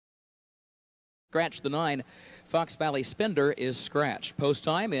Scratch the 9. Fox Valley Spender is scratched. Post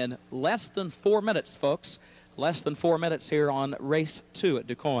time in less than 4 minutes, folks. Less than 4 minutes here on race 2 at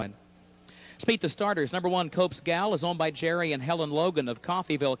DuQuoin. Let's meet the starters. Number 1, Cope's Gal, is owned by Jerry and Helen Logan of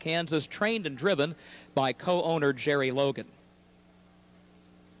Coffeyville, Kansas, trained and driven by co-owner Jerry Logan.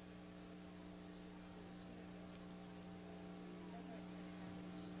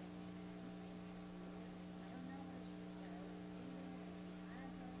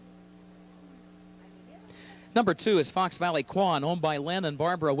 Number 2 is Fox Valley Quan, owned by Len and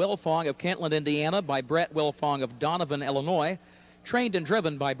Barbara Wilfong of Kentland, Indiana, by Brett Wilfong of Donovan, Illinois, trained and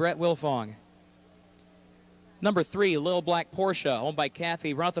driven by Brett Wilfong. Number 3, Lil Black Porsche, owned by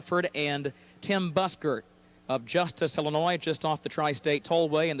Kathy Rutherford and Tim Buskert of Justice, Illinois, just off the Tri-State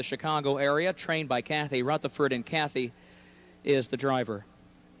Tollway in the Chicago area, trained by Kathy Rutherford, and Kathy is the driver.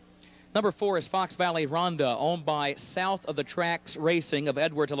 Number 4 is Fox Valley RHONDA, owned by South of the Tracks Racing of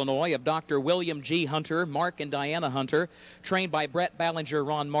Edwards, Illinois, of Dr. William G. Hunter, Mark and Diana Hunter, trained by Brett Ballinger,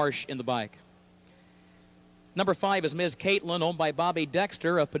 Ron Marsh in the bike. Number 5 is Ms. Caitlin, owned by Bobby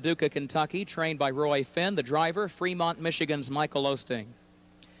Dexter of Paducah, Kentucky, trained by Roy Finn, the driver, Fremont, Michigan's Michael Osting.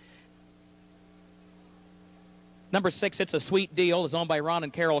 Number 6, It's a Sweet Deal, is owned by Ron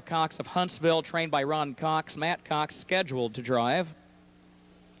and Carol Cox of Huntsville, trained by Ron Cox, Matt Cox scheduled to drive.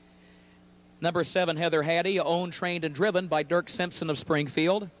 Number 7, Heather Hattie, owned, trained, and driven by Dirk Simpson of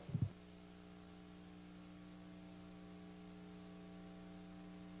Springfield.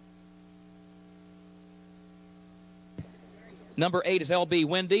 Number 8 is LB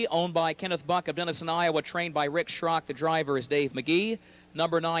Windy, owned by Kenneth Buck of Denison, Iowa, trained by Rick Schrock. The driver is Dave McGee.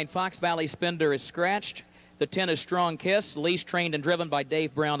 Number 9, Fox Valley Spender is scratched. The 10 is Strong Kiss, leased, trained, and driven by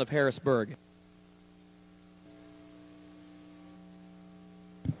Dave Brown of Harrisburg.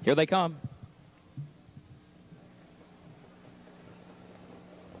 Here they come.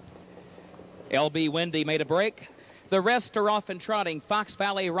 LB Windy made a break. The rest are off and trotting. Fox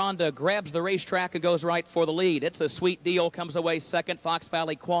Valley RHONDA grabs the racetrack and goes right for the lead. It's a Sweet Deal, comes away second. Fox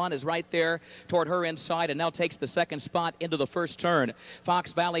Valley Quan is right there toward her inside and now takes the second spot into the first turn.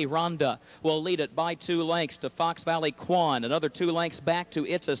 Fox Valley RHONDA will lead it by 2 lengths to Fox Valley Quan. Another 2 lengths back to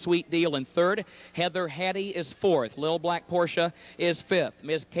It's a Sweet Deal in third. Heather Hattie is fourth. Lil Black Porsche is fifth.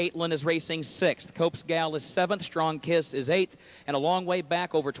 Ms. Caitlin is racing sixth. Cope's Gal is seventh. Strong Kiss is eighth. And a long way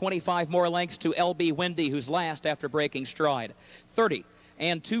back, over 25 more lengths to LB Windy, who's last after breaking stride. 30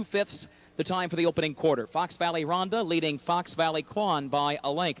 2/5 the time for the opening quarter. Fox Valley RHONDA leading Fox Valley Quan by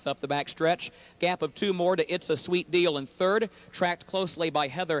a length up the backstretch. Gap of 2 more to It's a Sweet Deal in third, tracked closely by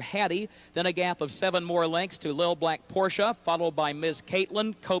Heather Hattie. Then a gap of 7 more lengths to Lil Black Porsche, followed by Ms.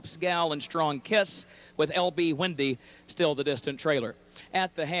 Caitlin, Cope's Gal, and Strong Kiss, with LB Windy still the distant trailer.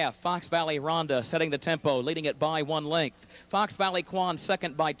 At the half, Fox Valley RHONDA setting the tempo, leading it by 1 length. Fox Valley Quan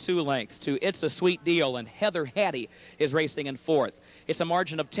second by 2 lengths to It's a Sweet Deal, and Heather Hattie is racing in fourth. It's a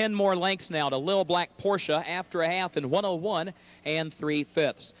margin of 10 more lengths now to Lil Black Porsche after a half in 1:01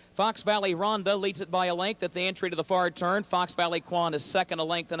 3/5. Fox Valley RHONDA leads it by a length at the entry to the far turn. Fox Valley Quan is second, a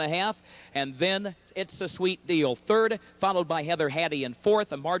length and a half. And then It's a Sweet Deal third, followed by Heather Hattie in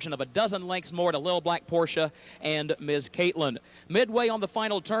fourth. A margin of a dozen lengths more to Lil Black Porsche and Ms. Caitlin. Midway on the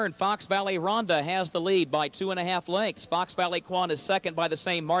final turn, Fox Valley RHONDA has the lead by 2.5 lengths. Fox Valley Quan is second by the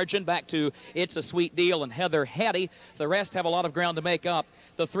same margin, back to It's a Sweet Deal and Heather Hattie. The rest have a lot of ground to make up.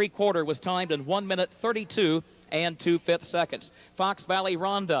 The 3/4 was timed in 1 minute 32 2/5 seconds. Fox Valley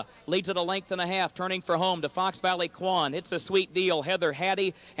RHONDA leads it a length and a half, turning for home to Fox Valley Quan. It's a Sweet Deal, Heather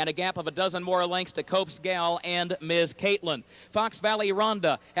Hattie, and a gap of a dozen more lengths to Cope's Gal and Ms. Caitlin. Fox Valley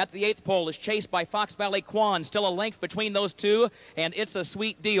RHONDA at the 8th pole is chased by Fox Valley Quan. Still a length between those two, and It's a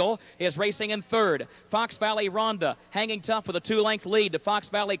Sweet Deal is racing in third. Fox Valley RHONDA hanging tough with a 2-length lead to Fox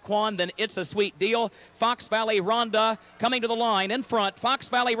Valley Quan, then It's a Sweet Deal. Fox Valley RHONDA coming to the line in front. Fox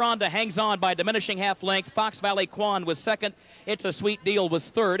Valley RHONDA hangs on by a diminishing half length. Fox Valley Quan was second. It's a Sweet Deal was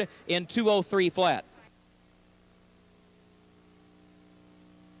third in 2:03 flat.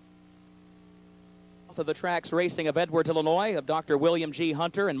 Of the Tracks Racing of Edwards, Illinois, of Dr. William G.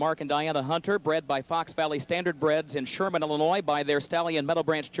 Hunter and Mark and Diana Hunter, bred by Fox Valley Standard Breds in Sherman, Illinois, by their stallion Meadow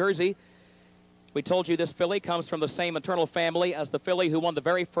Branch Jersey. We told you this filly comes from the same maternal family as the filly who won the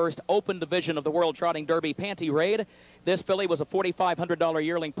very first open division of the World Trotting Derby, Panty Raid. This filly was a $4,500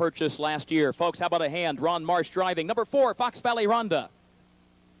 yearling purchase last year. Folks, how about a hand? Ron Marsh driving. Number 4, Fox Valley RHONDA.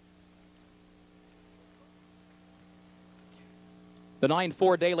 The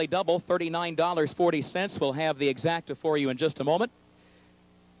 9-4 daily double, $39.40. We'll have the exacta for you in just a moment.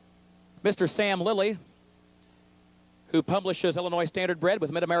 Mr. Sam Lilly, who publishes Illinois Standard Bred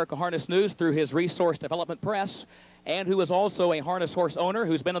with Mid-America Harness News through his Resource Development Press, and who is also a harness horse owner,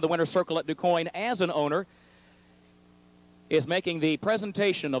 who's been in the winner's circle at DuQuoin as an owner, is making the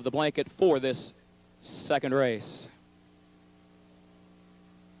presentation of the blanket for this second race.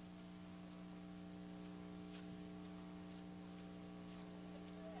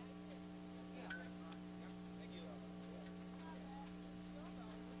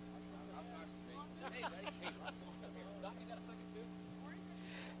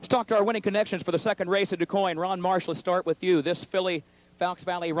 Let's talk to our winning connections for the second race at DuQuoin. Ron Marsh, let's start with you. This filly, Fox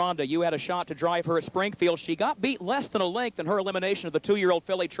Valley RHONDA, you had a shot to drive her at Springfield. She got beat less than a length in her elimination of the 2-year-old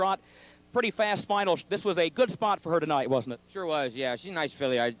filly Trot. Pretty fast final. This was a good spot for her tonight, wasn't it? Sure was, yeah. She's a nice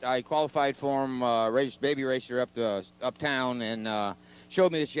filly. I qualified for him, baby raced her up to uptown, and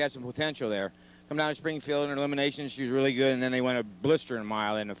showed me that she had some potential there. Come down to Springfield in her elimination, she was really good, and then they went a blistering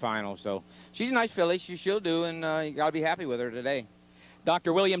mile in the final. So she's a nice filly. She'll do, and you got to be happy with her today.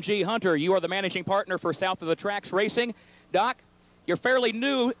 Dr. William G. Hunter, you are the managing partner for South of the Tracks Racing. Doc, you're fairly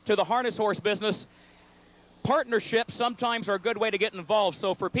new to the harness horse business. Partnerships sometimes are a good way to get involved.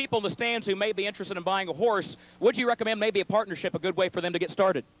 So for people in the stands who may be interested in buying a horse, would you recommend maybe a partnership a good way for them to get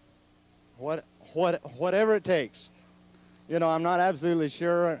started? Whatever it takes. You know, I'm not absolutely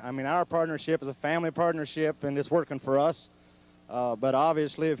sure. I mean, our partnership is a family partnership, and it's working for us. But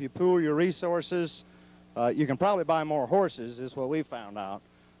obviously, if you pool your resources, you can probably buy more horses, is what we found out.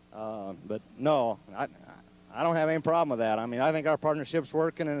 But no, I don't have any problem with that. I mean, I think our partnership's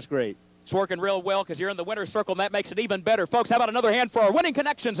working, and it's great. It's working real well because you're in the winner's circle, and that makes it even better. Folks, how about another hand for our winning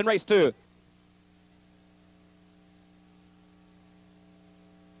connections in race 2?